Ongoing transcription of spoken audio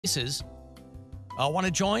places. Want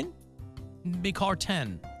to join? Be caller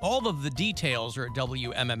 10. All of the details are at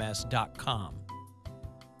WMMS.com.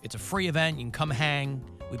 It's a free event. You can come hang.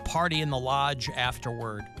 We party in the lodge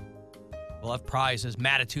afterward. We'll have prizes.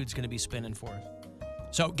 Matitude's going to be spinning for us.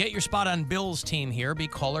 So get your spot on Bill's team here. Be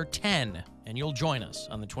caller 10, and you'll join us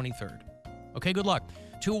on the 23rd. Okay, good luck.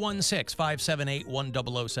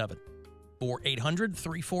 216-578-1007 or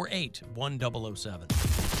 800-348-1007.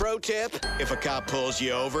 Pro tip, if a cop pulls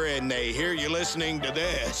you over and they hear you listening to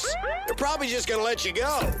this, they're probably just going to let you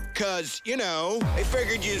go. Because, you know, they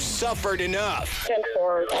figured you suffered enough.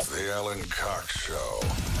 The Alan Cox Show.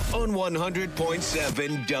 On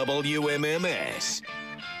 100.7 WMMS.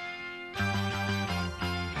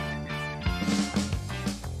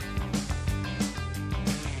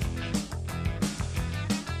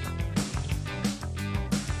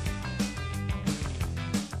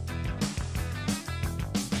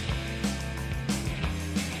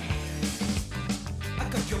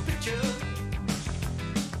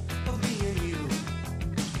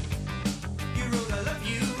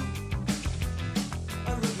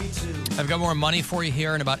 I've got more money for you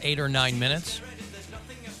here in about 8 or 9 minutes.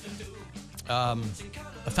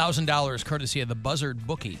 $1,000 courtesy of the Buzzard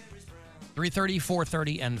Bookie. 3:30,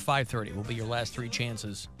 4:30, and 5:30 will be your last three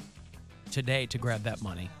chances today to grab that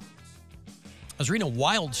money. I was reading a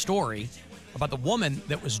wild story about the woman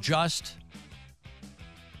that was just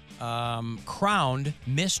crowned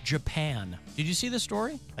Miss Japan. Did you see the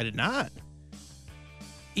story? I did not.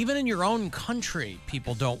 Even in your own country,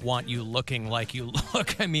 people don't want you looking like you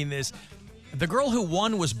look. I mean, the girl who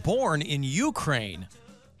won was born in Ukraine,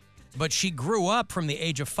 but she grew up from the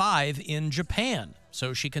age of 5 in Japan.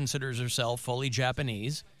 So she considers herself fully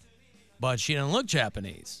Japanese, but she doesn't look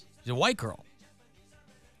Japanese. She's a white girl.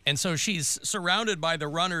 And so she's surrounded by the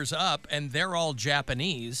runners-up, and they're all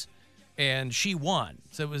Japanese, and she won.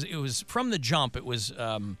 So it was from the jump, it was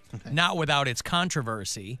not without its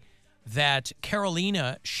controversy, that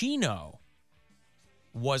Carolina Shino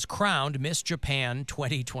was crowned Miss Japan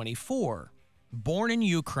 2024. Born in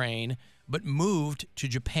Ukraine, but moved to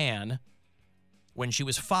Japan when she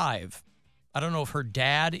was 5. I don't know if her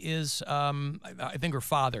dad is, I think her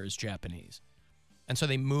father is Japanese. And so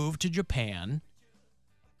they moved to Japan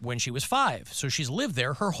when she was 5. So she's lived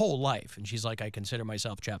there her whole life. And she's like, I consider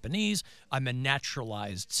myself Japanese. I'm a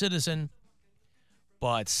naturalized citizen.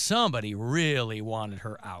 But somebody really wanted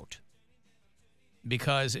her out.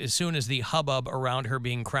 Because as soon as the hubbub around her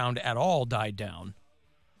being crowned at all died down,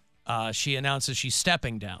 she announces she's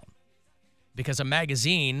stepping down. Because a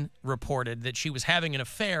magazine reported that she was having an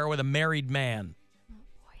affair with a married man. Oh,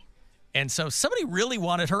 boy. And so somebody really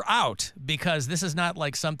wanted her out, because this is not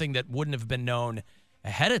like something that wouldn't have been known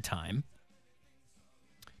ahead of time.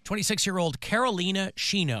 26-year-old Carolina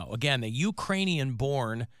Shino, again, the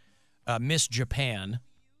Ukrainian-born Miss Japan,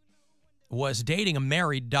 was dating a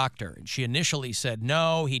married doctor. And she initially said,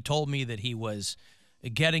 no, he told me that he was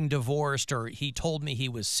getting divorced, or he told me he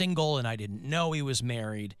was single and I didn't know he was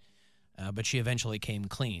married. But she eventually came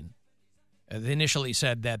clean. They initially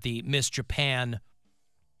said that the Miss Japan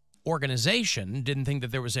organization didn't think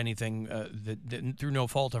that there was anything, that through no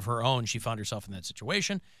fault of her own, she found herself in that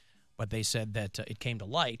situation. But they said that it came to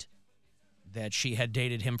light that she had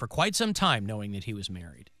dated him for quite some time, knowing that he was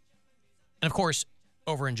married. And of course,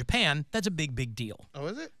 over in Japan, that's a big, big deal. Oh,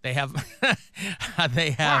 is it? They have,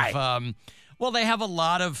 they have, well, they have a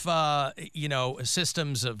lot of,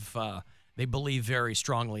 systems of, they believe very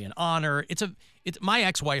strongly in honor. My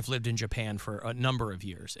ex-wife lived in Japan for a number of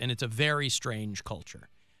years, and it's a very strange culture,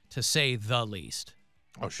 to say the least.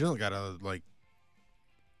 Oh, she doesn't got to,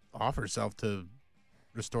 offer herself to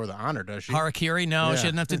restore the honor, does she? Harakiri? No, yeah. She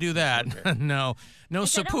didn't have to do that. Okay. No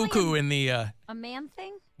seppuku in the... a man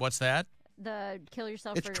thing? What's that? The kill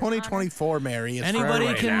yourself it's for 2024, Mary. It's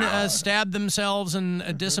anybody can stab themselves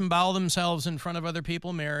and disembowel themselves in front of other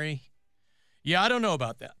people, Mary. Yeah, I don't know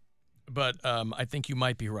about that. But I think you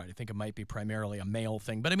might be right. I think it might be primarily a male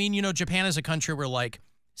thing. But I mean, Japan is a country where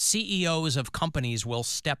CEOs of companies will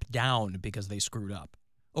step down because they screwed up.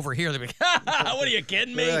 Over here, they're like, what are you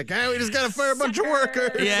kidding me? They're like, we just got to fire a bunch of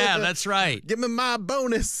workers. Yeah, that's right. Give me my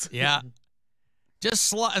bonus. Yeah. Just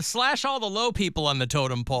slash all the low people on the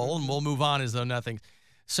totem pole, and we'll move on as though nothing.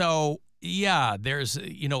 So, yeah, there's,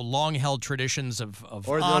 long-held traditions of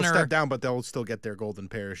or honor. They'll step down, but they'll still get their golden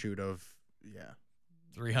parachute of,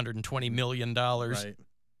 $320 million. Right.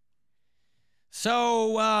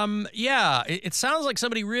 So, it sounds like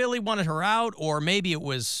somebody really wanted her out, or maybe it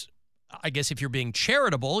was, I guess if you're being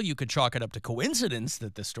charitable, you could chalk it up to coincidence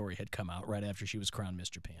that the story had come out right after she was crowned Miss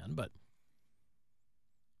Japan. But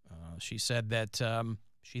she said that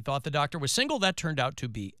She thought the doctor was single. That turned out to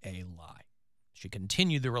be a lie. She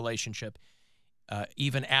continued the relationship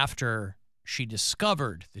even after she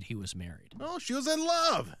discovered that he was married. Oh, she was in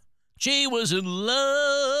love. She was in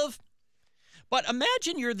love. But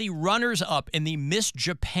imagine you're the runners-up in the Miss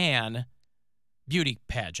Japan beauty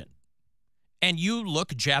pageant, and you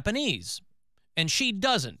look Japanese, and she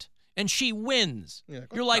doesn't, and she wins. Yeah,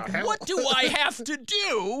 you're like, what do I have to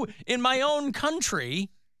do in my own country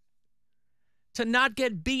to not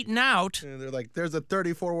get beaten out? And they're like, there's a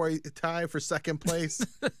 34-way tie for second place.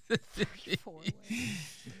 34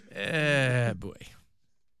 Boy.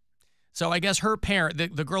 So I guess her parent,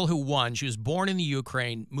 the girl who won, she was born in the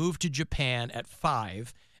Ukraine, moved to Japan at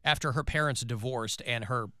 5 after her parents divorced, and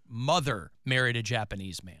her mother married a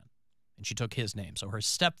Japanese man, and she took his name. So her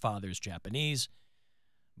stepfather's Japanese,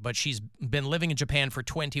 but she's been living in Japan for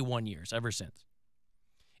 21 years, ever since.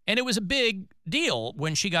 And it was a big deal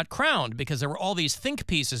when she got crowned because there were all these think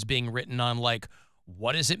pieces being written on, like,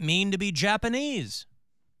 what does it mean to be Japanese?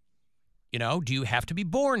 You know, do you have to be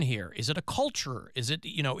born here? Is it a culture? Is it,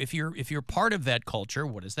 you know, if you're part of that culture,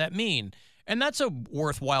 what does that mean? And that's a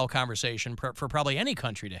worthwhile conversation for probably any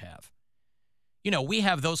country to have. You know, we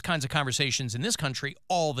have those kinds of conversations in this country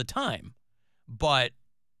all the time, but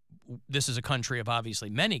this is a country of obviously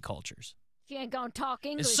many cultures. She ain't gonna talk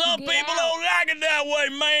English. Some people don't like it that way,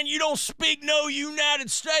 man. You don't speak no United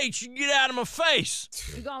States. You get out of my face.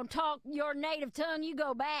 You gonna talk your native tongue, you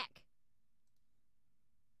go back.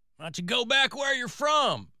 Why don't you go back where you're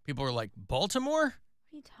from? People are like, Baltimore? What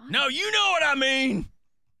are you talking No, you know what I mean.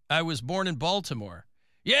 I was born in Baltimore.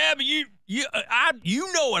 Yeah, but you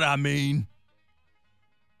know what I mean.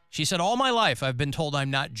 She said, all my life I've been told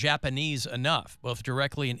I'm not Japanese enough, both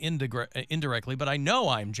directly and indirectly, but I know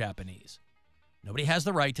I'm Japanese. Nobody has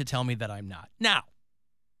the right to tell me that I'm not. Now,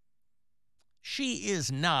 she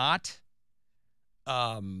is not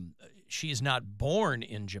born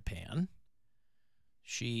in Japan.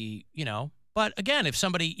 She, you know, but again, if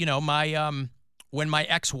somebody, you know, when my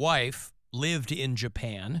ex-wife lived in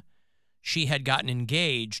Japan, she had gotten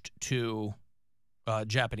engaged to a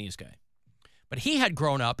Japanese guy. But he had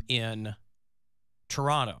grown up in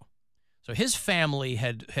Toronto. So his family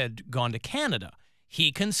had gone to Canada.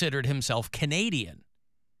 He considered himself Canadian.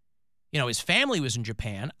 You know, his family was in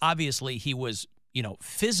Japan. Obviously, he was, you know,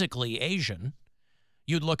 physically Asian.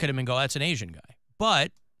 You'd look at him and go, that's an Asian guy.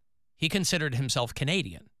 But he considered himself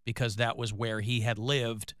Canadian because that was where he had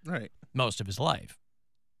lived most of his life.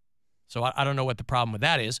 So I don't know what the problem with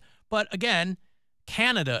that is. But again,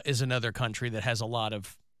 Canada is another country that has a lot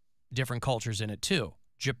of different cultures in it too.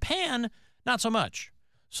 Japan, not so much.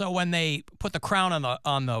 So when they put the crown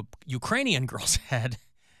on the Ukrainian girl's head,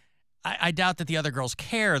 I doubt that the other girls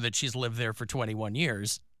care that she's lived there for 21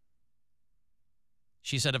 years.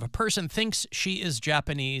 She said, if a person thinks she is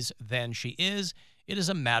Japanese, then she is. It is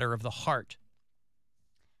a matter of the heart.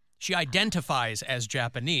 She identifies as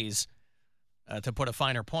Japanese, to put a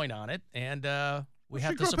finer point on it, and we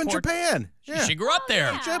have to support. She grew up in Japan. Yeah. She grew up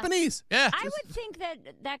there. yeah. Japanese. Yeah. I would think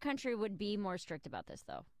that country would be more strict about this,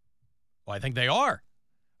 though. Well, I think they are.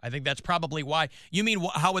 I think that's probably why. You mean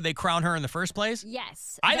how would they crown her in the first place?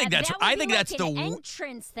 Yes. I think that's an the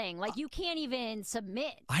entrance thing. Like, you can't even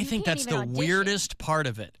submit. I think that's the weirdest part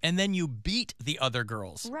of it. And then you beat the other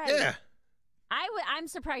girls. Right. Yeah. I'm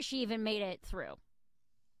surprised she even made it through.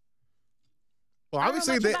 Well, I don't know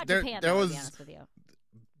obviously, much about Japan, there though, to be was honest with you.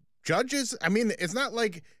 judges. I mean, it's not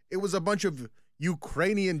like it was a bunch of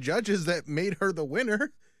Ukrainian judges that made her the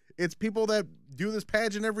winner. It's people that do this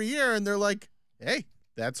pageant every year, and they're like, hey,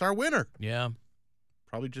 that's our winner. Yeah.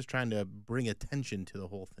 Probably just trying to bring attention to the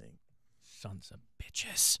whole thing. Sons of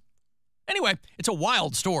bitches. Anyway, it's a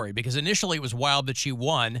wild story because initially it was wild that she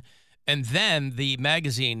won, and then the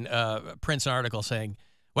magazine prints an article saying,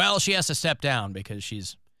 well, she has to step down because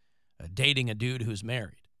she's dating a dude who's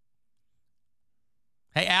married.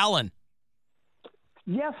 Hey, Alan.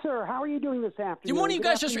 Yes, sir. How are you doing this afternoon? Did one of you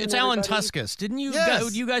guys just? It's Alan Tuskus. Didn't you?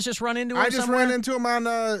 Yes. You guys just run into him? I just somewhere? ran into him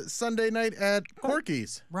on Sunday night at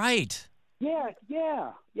Corky's. Right. Yeah,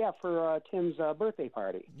 for Tim's birthday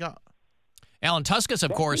party. Yeah. Alan Tuskus,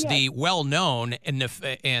 of course, the well-known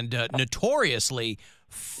and notoriously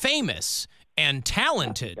famous and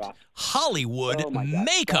talented Hollywood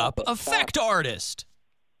makeup effect artist.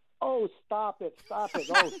 Oh, stop it. Oh,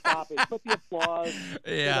 stop it. Put the applause. Yeah.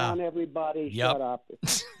 Sit down, everybody. Yep. Shut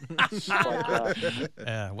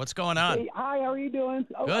up. What's going on? Hey, hi, how are you doing?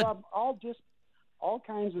 Good. All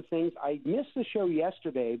kinds of things. I missed the show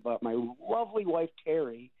yesterday, but my lovely wife,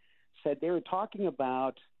 Terry, said they were talking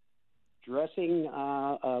about dressing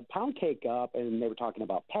Poundcake up, and they were talking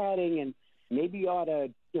about padding, and maybe you ought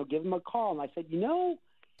to give him a call. And I said,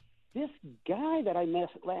 this guy that I met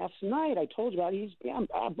last night, I told you about, he's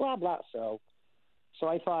blah, blah. So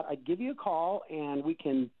I thought I'd give you a call, and we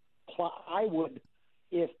can I would,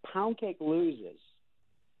 if Poundcake loses,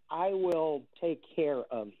 I will take care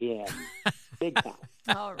of him big time.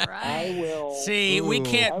 All right. I will. See, we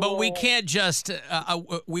can't just,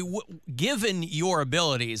 given your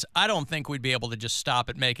abilities, I don't think we'd be able to just stop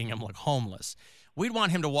at making him look homeless. We'd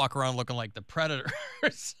want him to walk around looking like the Predator or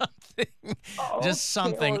something. Just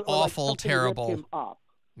something or awful, like something terrible. ripped him up.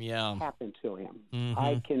 Yeah. Happened to him.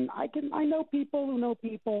 Mm-hmm. I know people who know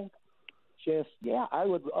people. I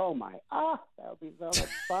would. Oh my! That would be so much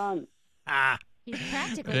fun. He's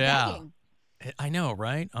practically begging. I know,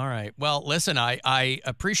 right? All right. Well, listen, I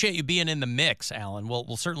appreciate you being in the mix, Alan.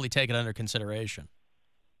 We'll certainly take it under consideration.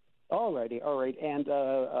 All right. And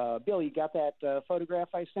Bill, you got that photograph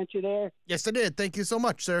I sent you there? Yes, I did. Thank you so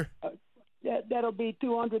much, sir. That'll be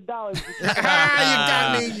 $200. You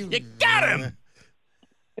got me. You got him.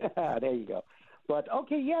 There you go. But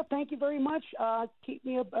okay, yeah. Thank you very much. Keep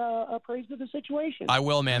me appraised of the situation. I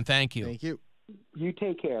will, man. Thank you. Thank you. You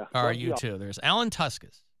take care. All right, you too. There's Alan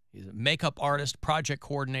Tuskus. He's a makeup artist, project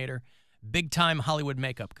coordinator, big-time Hollywood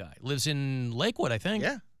makeup guy. Lives in Lakewood, I think.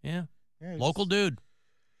 Yeah. Local dude.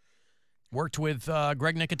 Worked with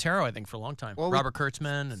Greg Nicotero, I think, for a long time. Well, Robert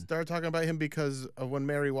Kurtzman. And started talking about him because of when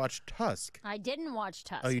Mary watched Tusk. I didn't watch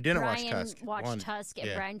Tusk. Oh, you didn't watch Brian Tusk. watched Tusk,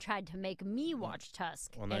 and Brian tried to make me watch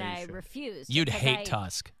Tusk, Well, no, and you I should. refused. You'd because hate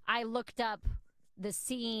Tusk. I looked up the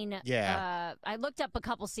scene. Yeah. I looked up a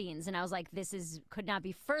couple scenes, and I was like, this could not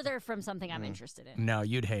be further from something I'm interested in. No,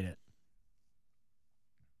 you'd hate it.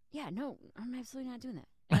 Yeah, no, I'm absolutely not doing that.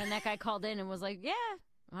 And then that guy called in and was like, yeah,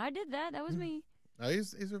 I did that. That was me. Oh,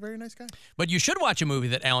 he's a very nice guy. But you should watch a movie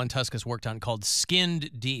that Alan Tuskus worked on called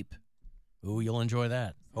Skinned Deep. Ooh, you'll enjoy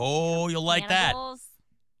that. Oh, you'll like that. Cannibals?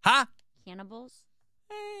 Huh? Cannibals?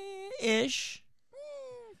 Ish.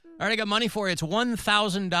 All right, I got money for you. It's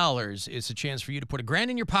 $1,000. It's a chance for you to put $1,000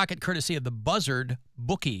 in your pocket, courtesy of the Buzzard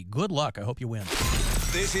bookie. Good luck. I hope you win.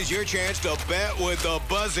 This is your chance to bet with the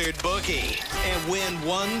Buzzard bookie and win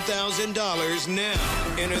 $1,000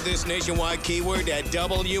 now. Enter this nationwide keyword at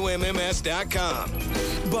WMMS.com.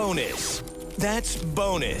 Bonus. That's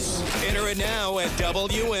bonus. Enter it now at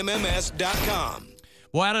WMMS.com.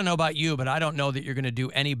 Well, I don't know about you, but I don't know that you're going to do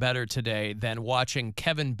any better today than watching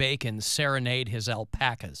Kevin Bacon serenade his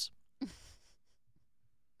alpacas.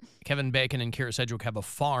 Kevin Bacon and Kira Sedgwick have a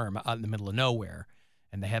farm out in the middle of nowhere,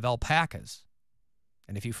 and they have alpacas.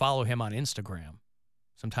 And if you follow him on Instagram,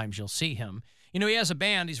 sometimes you'll see him. You know, he has a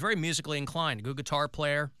band. He's very musically inclined. A good guitar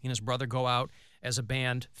player. He and his brother go out as a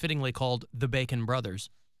band, fittingly called the Bacon Brothers.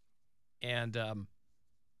 And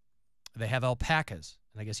they have alpacas.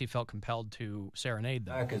 And I guess he felt compelled to serenade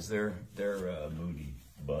them. Alpacas, they're a moody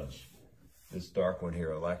bunch. This dark one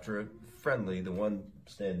here, Electra, friendly. The one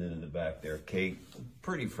standing in the back there, Kate,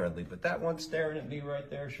 pretty friendly. But that one staring at me right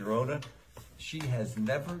there, Sharona, she has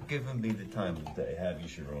never given me the time of day. Have you,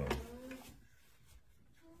 Sharona?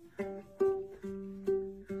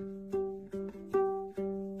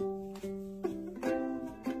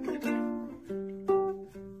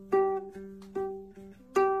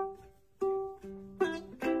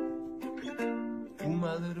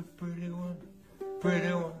 My little pretty one,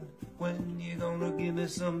 when you gonna give me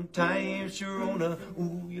some time, Sharona?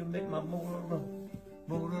 Ooh, you make my motor run,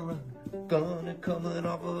 gonna coming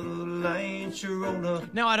off of the line,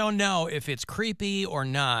 Sharona. Now, I don't know if it's creepy or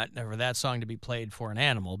not for that song to be played for an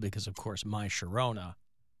animal, because, of course, my Sharona.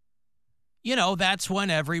 You know, that's when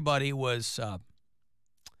everybody was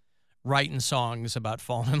writing songs about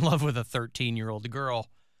falling in love with a 13-year-old girl.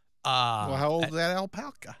 Well, how old is that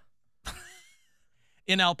alpaca?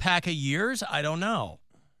 In alpaca years, I don't know.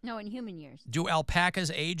 No, in human years. Do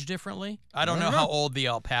alpacas age differently? I don't know how old the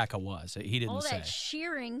alpaca was. He didn't Old say. at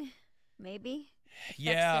shearing, maybe.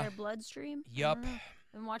 Yeah. Affects their bloodstream. Yup.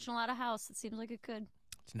 Been watching a lot of House. It seems like it could.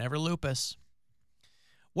 It's never lupus.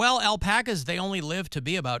 Well, alpacas, they only live to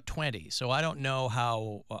be about 20, so I don't know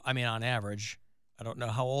how, I mean, on average, I don't know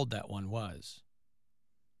how old that one was.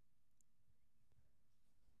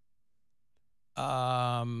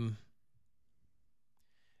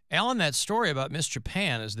 Alan, that story about Miss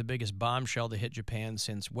Japan is the biggest bombshell to hit Japan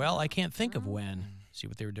since, well, I can't think of when. See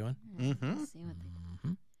what they were doing? Mm-hmm. See what they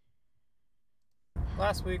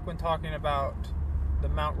Last week, when talking about the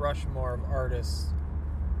Mount Rushmore of artists,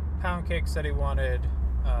 Poundcake said he wanted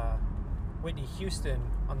Whitney Houston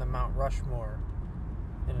on the Mount Rushmore.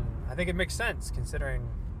 And I think it makes sense, considering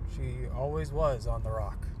she always was on the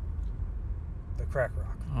rock. The crack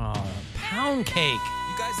rock. Oh, Poundcake.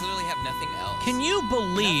 You guys literally have nothing else. Can you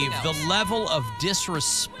believe Nothing the else. level of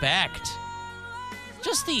disrespect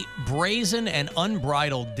Just the brazen and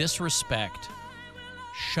unbridled disrespect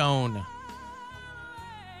shown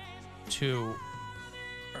to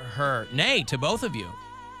her, nay, to both of you.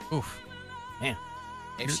 Oof, man.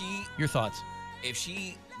 Your thoughts? If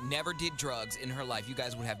she never did drugs in her life, you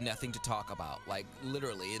guys would have nothing to talk about. Like,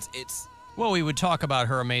 literally, it's. Well, we would talk about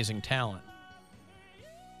her amazing talent.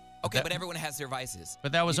 Okay, but everyone has their vices.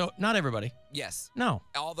 But that was not everybody. Yes. No.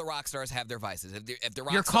 All the rock stars have their vices. If the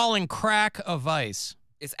rock You're calling crack a vice.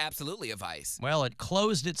 It's absolutely a vice. Well, it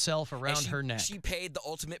closed itself around her neck. She paid the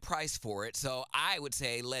ultimate price for it, so I would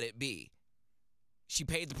say let it be. She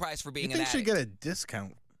paid the price for being an addict. You think she'd get a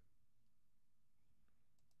discount?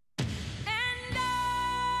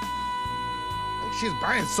 She's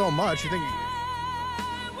buying so much. You think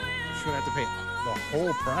she would have to pay the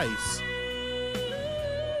whole price?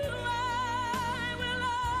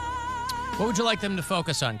 What would you like them to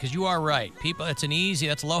focus on? Because you are right. People,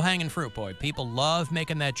 that's low-hanging fruit, boy. People love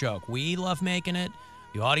making that joke. We love making it.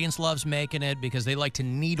 The audience loves making it because they like to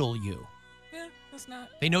needle you. Yeah, that's not.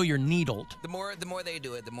 They know you're needled. The more they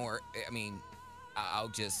do it, the more, I'll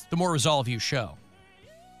just. The more resolve you show.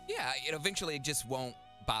 Yeah, eventually it just won't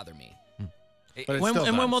bother me. But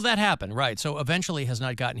when will that happen? Right, so eventually has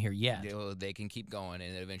not gotten here yet. They can keep going,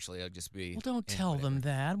 and eventually I'll just be. Well, don't tell them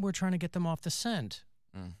that. We're trying to get them off the scent.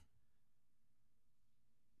 Mm.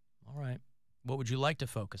 All right. What would you like to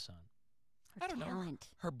focus on? I don't know.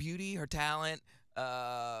 Her beauty, her talent.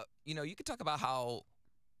 You could talk about how,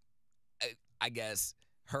 I guess,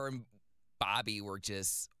 her and Bobby were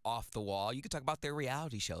just off the wall. You could talk about their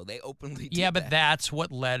reality show. They openly did but that's what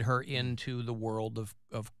led her into the world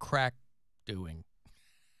of crack doing.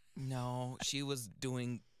 No, she was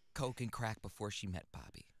doing coke and crack before she met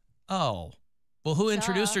Bobby. Oh. Well, who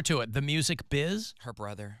introduced her to it? The music biz? Her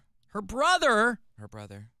brother. Her brother? Her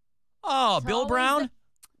brother. Oh, It's Bill always Brown?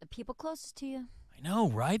 The people closest to you. I know,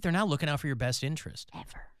 right? They're not looking out for your best interest.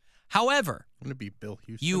 Ever. However, I'm going to be Bill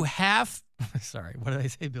Houston. you have. Sorry, what did I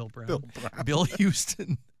say, Bill Brown? Bill Brown. Bill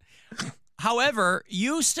Houston. However,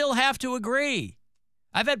 you still have to agree.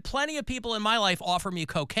 I've had plenty of people in my life offer me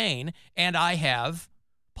cocaine, and I have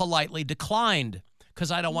politely declined because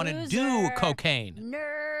I don't want to do cocaine.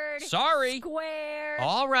 Nerd. Sorry. Square.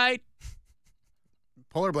 All right.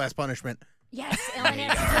 Polar blast punishment. Yes, Ellen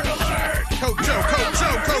has to Coke show.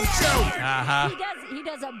 Uh-huh. He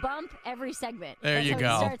does a bump every segment. There That's you how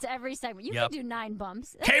go. He starts every segment. You Yep. can do 9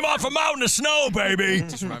 bumps. Came off a mountain of snow, baby.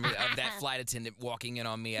 Just remind me of that flight attendant walking in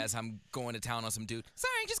on me as I'm going to town on some dude.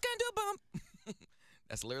 Sorry, just gonna do a bump.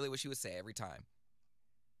 That's literally what she would say every time.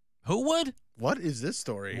 Who would? What is this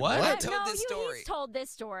story? What? I told this story. He's told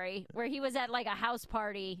this story where he was at like a house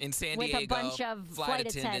party In San with Diego, a bunch of flight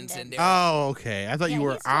attendants. and Oh, okay. I thought Yeah, you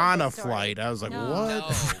were he's told on a this story. flight. I was like, No. what?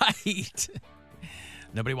 No. Right.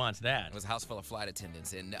 Nobody wants that. It was a house full of flight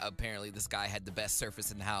attendants, and apparently this guy had the best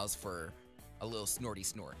surface in the house for a little snorty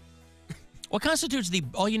snort. What constitutes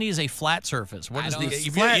all you need is a flat surface? What I is don't-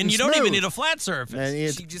 flat and and you don't even smooth. need a flat surface. And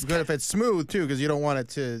it's She just good kept- if it's smooth, too, because you don't want it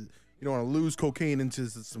to, you don't want to lose cocaine into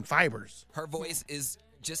some fibers. Her voice is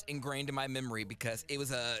just ingrained in my memory because it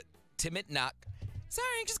was a timid knock. Sorry,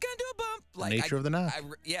 I'm just gonna do a bump. Nature of the knock.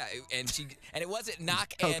 And it wasn't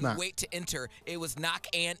knock Coke and knock. wait to enter. It was knock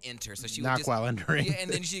and enter. So she Knock would just while entering. Yeah,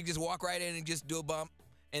 and then she'd just walk right in and just do a bump,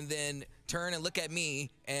 and then turn and look at me,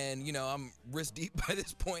 and I'm wrist deep by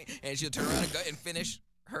this point, and she'll turn around and go and finish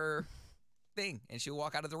her thing, and she'll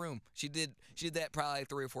walk out of the room. She did that probably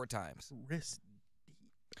 3 or 4 times. Wrist.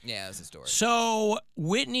 Yeah, that's the story. So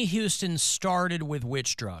Whitney Houston started with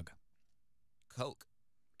which drug? Coke.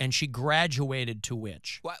 And she graduated to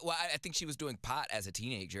which? Well, I think she was doing pot as a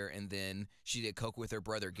teenager, and then she did coke with her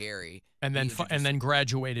brother Gary. And then and then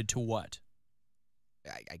graduated to what?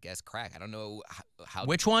 I guess crack. I don't know how.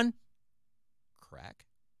 Which one? Crack.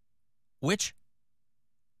 Which?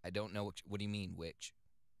 I don't know. What do you mean, which?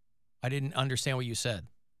 I didn't understand what you said.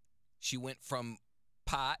 She went from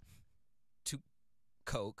pot to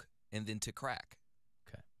coke and then to crack.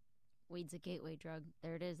 Weed's a gateway drug.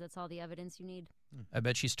 There it is. That's all the evidence you need. I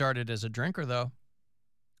bet she started as a drinker, though.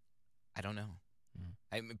 I don't know.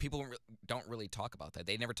 I mean, people don't really talk about that.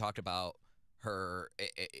 They never talked about her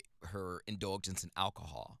indulgence in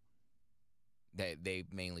alcohol. They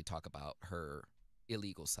mainly talk about her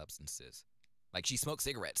illegal substances. Like, she smoked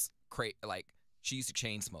cigarettes. Like, she used to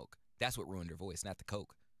chain smoke. That's what ruined her voice, not the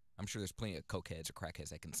coke. I'm sure there's plenty of cokeheads or crackheads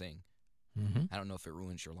that can sing. Mm-hmm. I don't know if it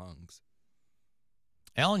ruins your lungs.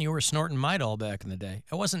 Alan, you were snorting Midol back in the day.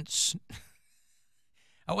 I wasn't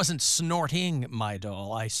snorting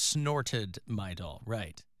Midol. I snorted Midol,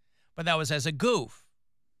 right. But that was as a goof.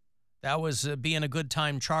 That was being a good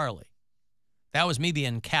time Charlie. That was me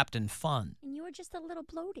being Captain Fun. And you were just a little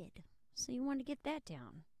bloated, so you wanted to get that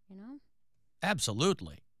down, you know?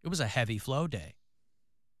 Absolutely. It was a heavy flow day.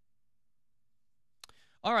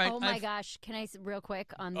 All right. Oh my gosh! Can I real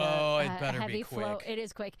quick on the it better heavy be flow? quick. It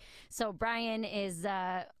is quick. So Brian is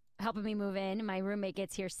helping me move in. My roommate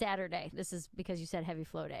gets here Saturday. This is because you said heavy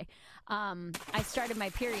flow day. I started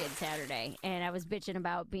my period Saturday, and I was bitching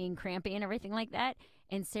about being crampy and everything like that.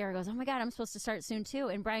 And Sarah goes, "Oh my God, I'm supposed to start soon too."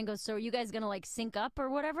 And Brian goes, "So are you guys gonna like sync up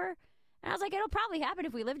or whatever?" And I was like, "It'll probably happen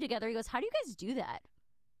if we live together." He goes, "How do you guys do that?"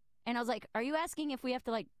 And I was like, "Are you asking if we have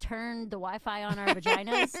to like turn the Wi-Fi on our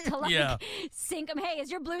vaginas to like sync them? Hey,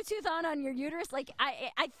 is your Bluetooth on your uterus?" Like,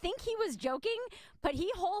 I think he was joking, but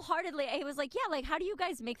he wholeheartedly, he was like, "Yeah, like how do you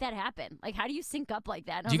guys make that happen? Like how do you sync up like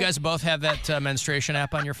that?" Do you guys both have that menstruation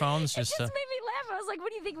app on your phones? It just made me laugh. I was like,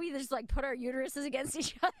 "What do you think? We just like put our uteruses against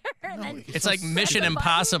each other?" And then It's like Mission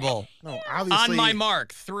Impossible. No, obviously. On my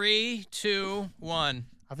mark. 3, 2, 1.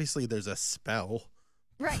 Obviously, there's a spell.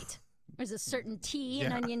 right. There's a certain tea,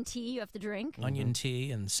 an onion tea, you have to drink. Onion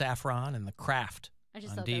tea and saffron and The Craft I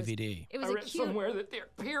just on thought DVD. It was I a read cute. somewhere that their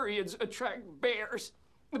periods attract bears.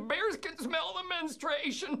 The bears can smell the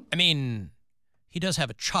menstruation. I mean, he does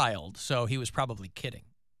have a child, so he was probably kidding.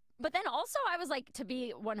 But then also, I was like, to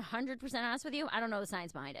be 100% honest with you, I don't know the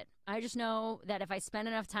science behind it. I just know that if I spend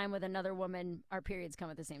enough time with another woman, our periods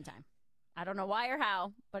come at the same time. I don't know why or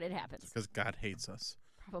how, but it happens. Because God hates us.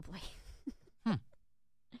 Probably.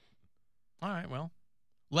 All right, well,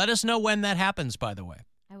 let us know when that happens, by the way.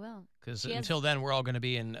 I will. Because She has- until then, we're all going to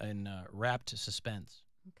be in rapt suspense.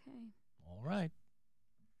 Okay. All right.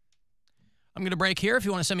 I'm going to break here. If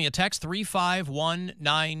you want to send me a text,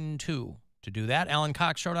 35192. To do that,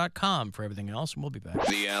 AlanCoxShow.com for everything else, and we'll be back.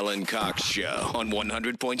 The Alan Cox Show on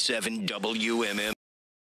 100.7 WMMS.